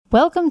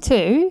Welcome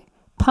to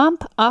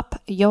Pump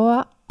Up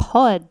Your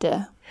Pod.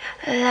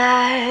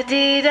 La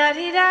dee da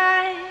dee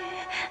da,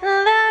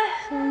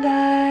 la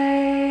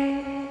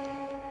da.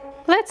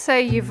 Let's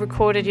say you've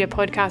recorded your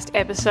podcast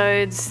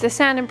episodes, they're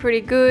sounding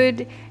pretty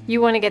good, you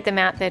want to get them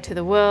out there to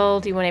the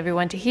world, you want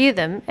everyone to hear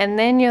them, and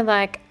then you're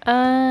like,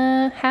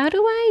 how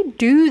do I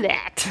do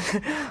that?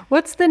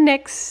 What's the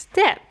next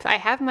step? I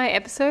have my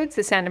episodes,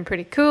 they're sounding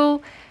pretty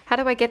cool. How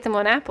do I get them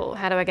on Apple?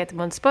 How do I get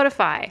them on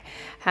Spotify?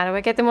 How do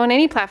I get them on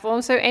any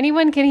platform so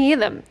anyone can hear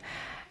them?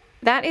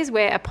 That is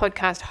where a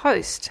podcast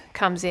host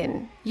comes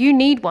in. You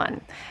need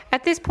one.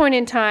 At this point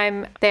in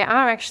time, there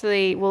are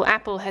actually,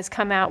 Apple has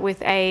come out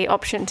with an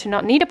option to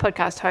not need a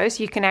podcast host.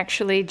 You can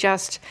actually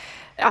just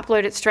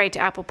upload it straight to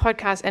Apple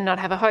Podcasts and not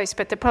have a host.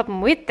 But the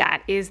problem with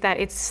that is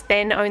that it's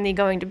then only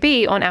going to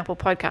be on Apple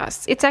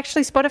Podcasts. It's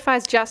actually,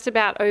 Spotify's just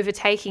about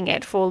overtaking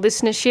it for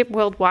listenership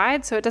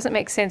worldwide, so it doesn't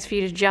make sense for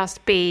you to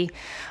just be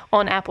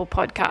on Apple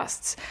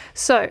Podcasts.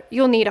 So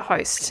you'll need a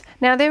host.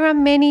 Now, there are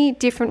many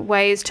different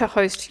ways to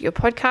host your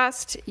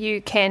podcast. You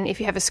can,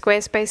 if you have a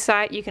Squarespace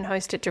site, you can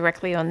host it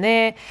directly on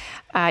there.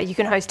 You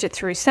can host it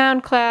through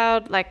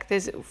SoundCloud. Like,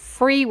 there's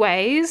free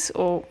ways,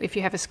 or if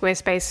you have a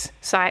Squarespace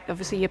site,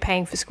 obviously you're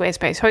paying for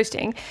Squarespace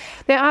hosting.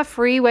 There are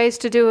free ways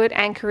to do it.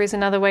 Anchor is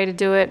another way to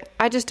do it.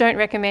 I just don't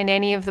recommend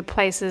any of the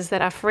places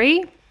that are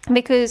free,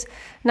 because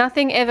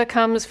nothing ever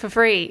comes for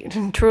free,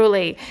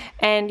 truly.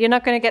 And you're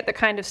not going to get the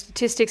kind of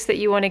statistics that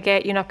you want to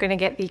get. You're not going to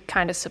get the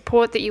kind of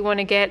support that you want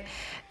to get.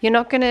 You're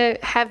not going to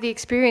have the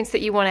experience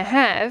that you want to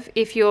have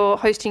if you're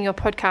hosting your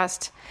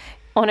podcast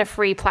on a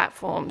free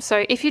platform.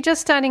 So if you're just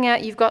starting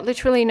out, you've got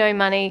literally no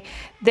money,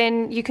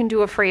 then you can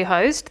do a free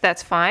host.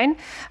 That's fine.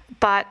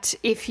 But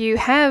if you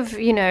have,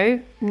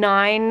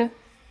 $9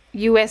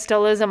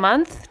 a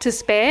month to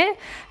spare,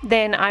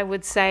 then I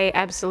would say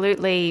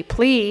absolutely,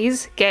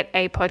 please get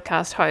a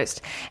podcast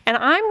host. And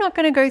I'm not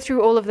going to go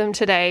through all of them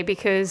today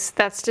because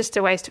that's just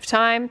a waste of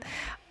time.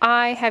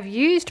 I have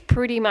used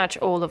pretty much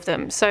all of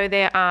them. So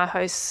there are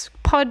hosts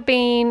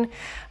Podbean,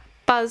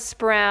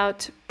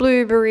 Buzzsprout,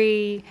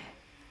 Blueberry,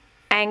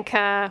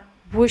 Anchor,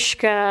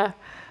 Whooshkaa,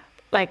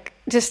 like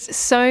just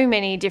so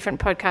many different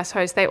podcast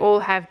hosts. They all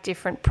have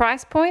different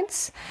price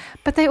points,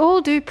 but they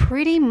all do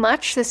pretty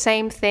much the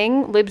same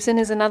thing. Libsyn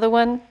is another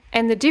one.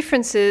 And the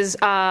differences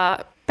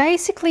are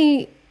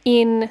basically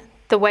in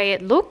the way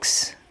it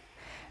looks,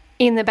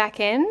 in the back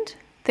end,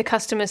 the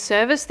customer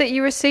service that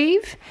you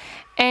receive,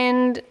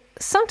 and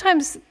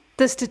sometimes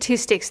the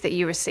statistics that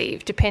you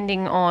receive,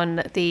 depending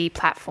on the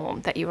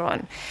platform that you're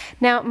on.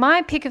 Now,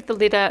 my pick of the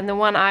litter, and the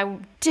one I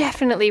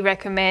definitely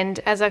recommend,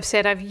 as I've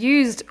said, I've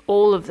used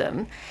all of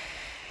them,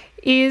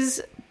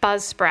 is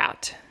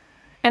Buzzsprout.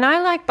 And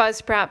I like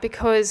Buzzsprout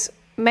because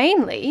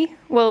mainly,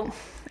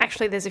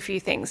 actually there's a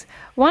few things.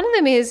 One of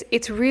them is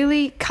it's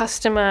really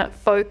customer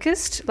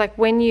focused. Like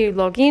when you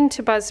log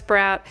into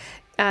Buzzsprout,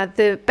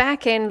 the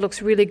back end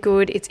looks really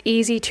good. It's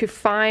easy to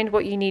find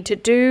what you need to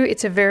do.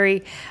 It's a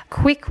very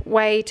quick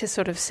way to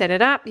sort of set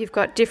it up. You've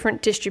got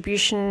different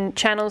distribution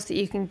channels that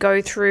you can go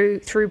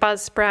through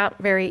Buzzsprout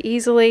very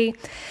easily.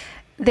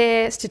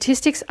 Their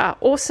statistics are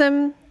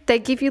awesome. They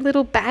give you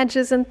little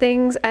badges and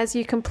things as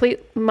you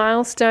complete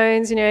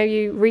milestones.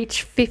 You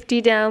reach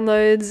 50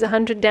 downloads,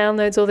 100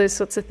 downloads, all those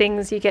sorts of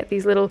things. You get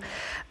these little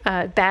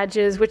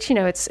badges, which,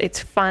 it's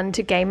fun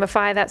to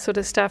gamify that sort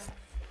of stuff.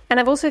 And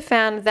I've also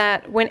found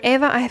that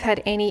whenever I've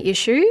had any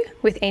issue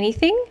with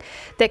anything,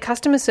 their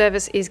customer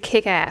service is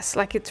kick-ass.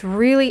 Like, it's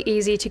really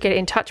easy to get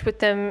in touch with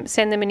them,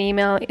 send them an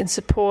email in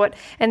support,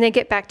 and they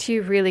get back to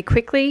you really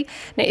quickly.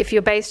 Now, if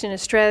you're based in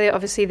Australia,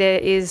 obviously there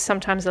is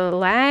sometimes a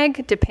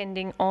lag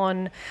depending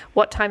on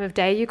what time of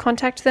day you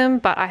contact them,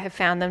 but I have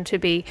found them to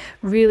be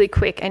really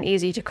quick and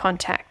easy to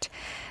contact.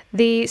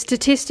 The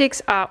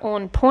statistics are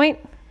on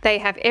point. They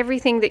have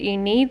everything that you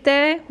need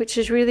there, which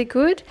is really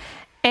good.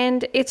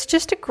 And it's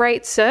just a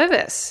great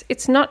service.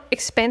 It's not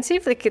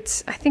expensive. I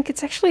think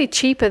it's actually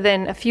cheaper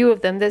than a few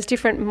of them. There's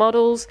different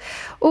models.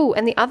 Oh,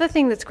 and the other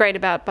thing that's great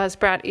about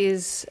Buzzsprout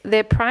is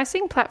their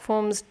pricing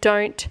platforms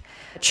don't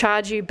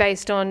charge you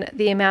based on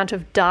the amount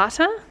of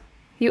data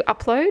you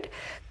upload.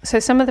 So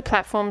some of the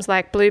platforms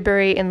like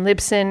Blueberry and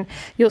Libsyn,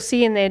 you'll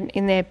see in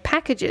their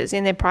packages,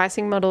 in their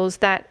pricing models,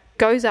 that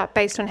goes up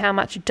based on how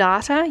much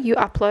data you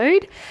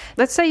upload.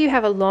 Let's say you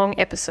have a long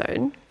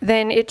episode,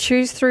 then it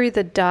chews through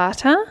the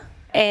data.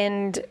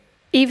 And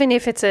even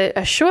if it's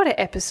a shorter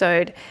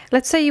episode,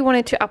 let's say you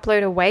wanted to upload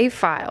a WAV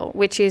file,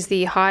 which is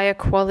the higher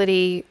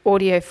quality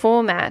audio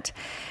format,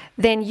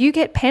 then you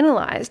get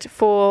penalized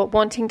for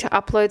wanting to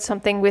upload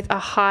something with a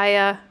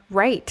higher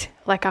rate,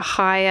 like a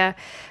higher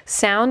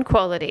sound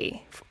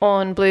quality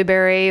on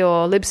Blueberry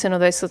or Libsyn or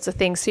those sorts of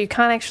things. So you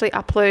can't actually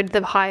upload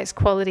the highest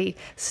quality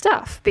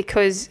stuff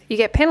because you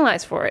get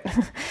penalized for it.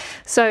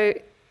 So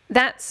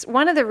that's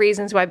one of the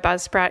reasons why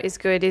Buzzsprout is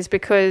good, is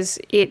because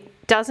it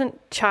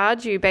doesn't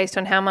charge you based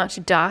on how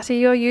much data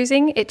you're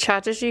using. It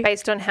charges you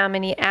based on how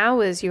many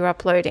hours you're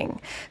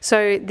uploading.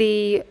 So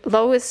the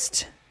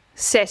lowest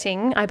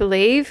setting, I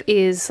believe,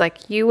 is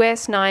like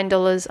US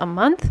 $9 a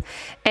month,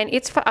 and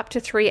it's for up to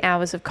 3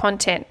 hours of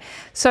content.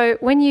 So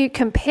when you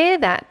compare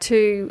that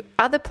to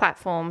other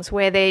platforms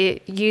where they're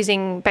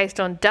using based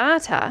on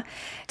data,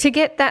 to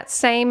get that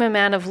same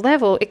amount of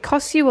level, it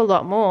costs you a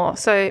lot more.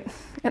 So,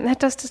 and that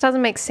just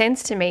doesn't make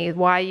sense to me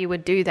why you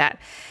would do that.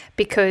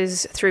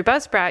 Because through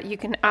Buzzsprout, you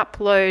can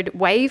upload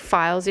WAV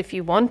files if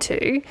you want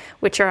to,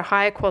 which are a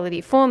higher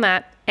quality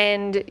format,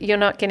 and you're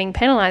not getting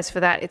penalized for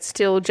that. It's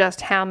still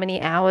just how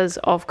many hours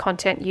of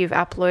content you've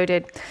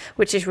uploaded,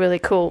 which is really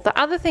cool. The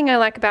other thing I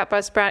like about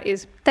Buzzsprout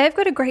is they've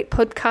got a great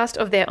podcast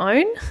of their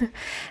own.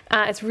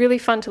 It's really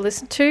fun to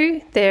listen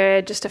to.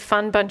 They're just a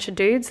fun bunch of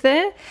dudes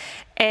there,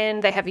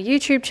 and they have a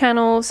YouTube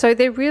channel. So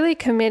they're really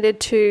committed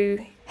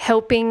to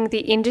helping the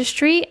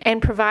industry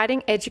and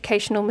providing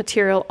educational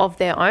material of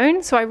their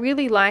own. So I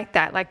really like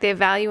that. Like their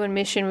value and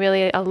mission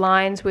really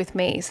aligns with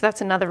me. So that's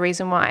another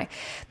reason why.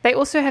 They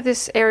also have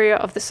this area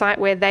of the site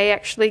where they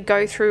actually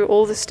go through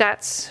all the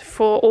stats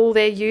for all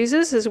their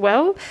users as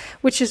well,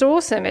 which is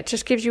awesome. It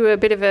just gives you a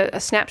bit of a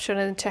snapshot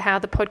into how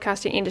the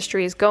podcasting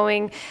industry is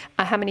going,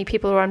 how many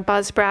people are on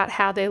Buzzsprout,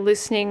 how they're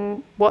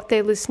listening, what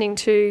they're listening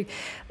to,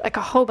 like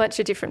a whole bunch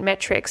of different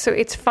metrics. So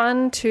it's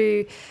fun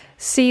to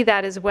see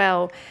that as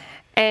well.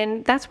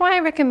 And that's why I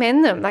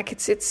recommend them. Like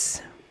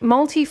it's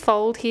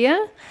multifold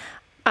here.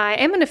 I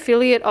am an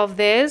affiliate of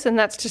theirs, and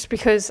that's just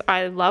because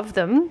I love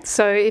them.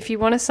 So if you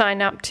want to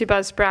sign up to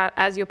Buzzsprout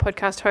as your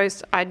podcast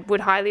host, I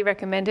would highly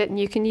recommend it. And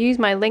you can use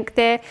my link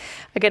there.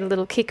 I get a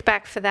little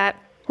kickback for that,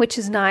 which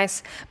is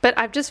nice. But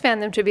I've just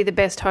found them to be the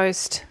best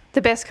host,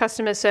 the best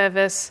customer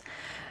service.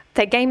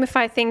 They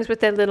gamify things with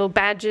their little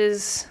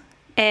badges,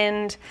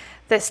 and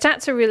their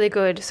stats are really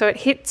good. So it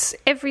hits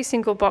every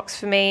single box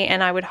for me,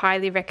 and I would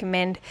highly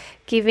recommend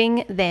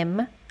giving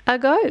them a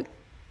go.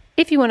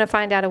 If you want to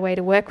find out a way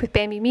to work with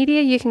Bambi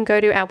Media, you can go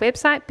to our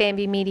website,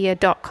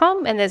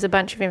 bambimedia.com, and there's a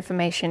bunch of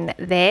information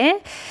there.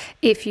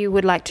 If you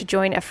would like to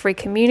join a free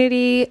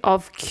community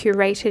of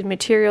curated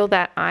material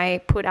that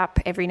I put up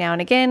every now and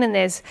again, and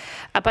there's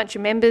a bunch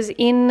of members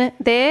in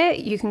there,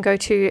 you can go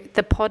to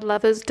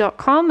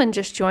thepodlovers.com and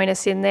just join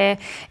us in there.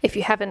 If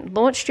you haven't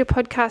launched your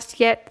podcast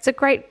yet, it's a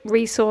great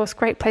resource,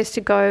 great place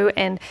to go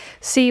and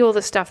see all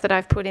the stuff that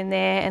I've put in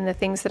there and the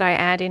things that I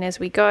add in as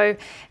we go.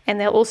 And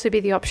there'll also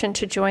be the option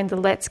to join the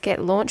Let's Get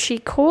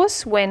Launchy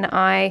course when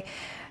I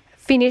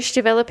finish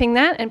developing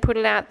that and put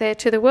it out there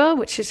to the world,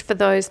 which is for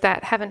those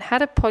that haven't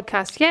had a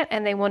podcast yet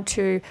and they want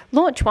to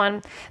launch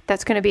one.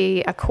 That's going to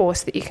be a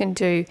course that you can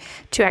do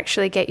to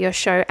actually get your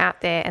show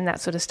out there and that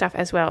sort of stuff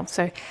as well.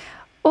 So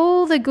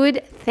all the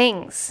good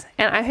things.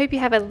 And I hope you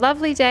have a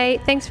lovely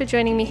day. Thanks for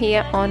joining me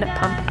here on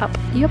Pump Up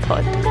Your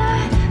Pod.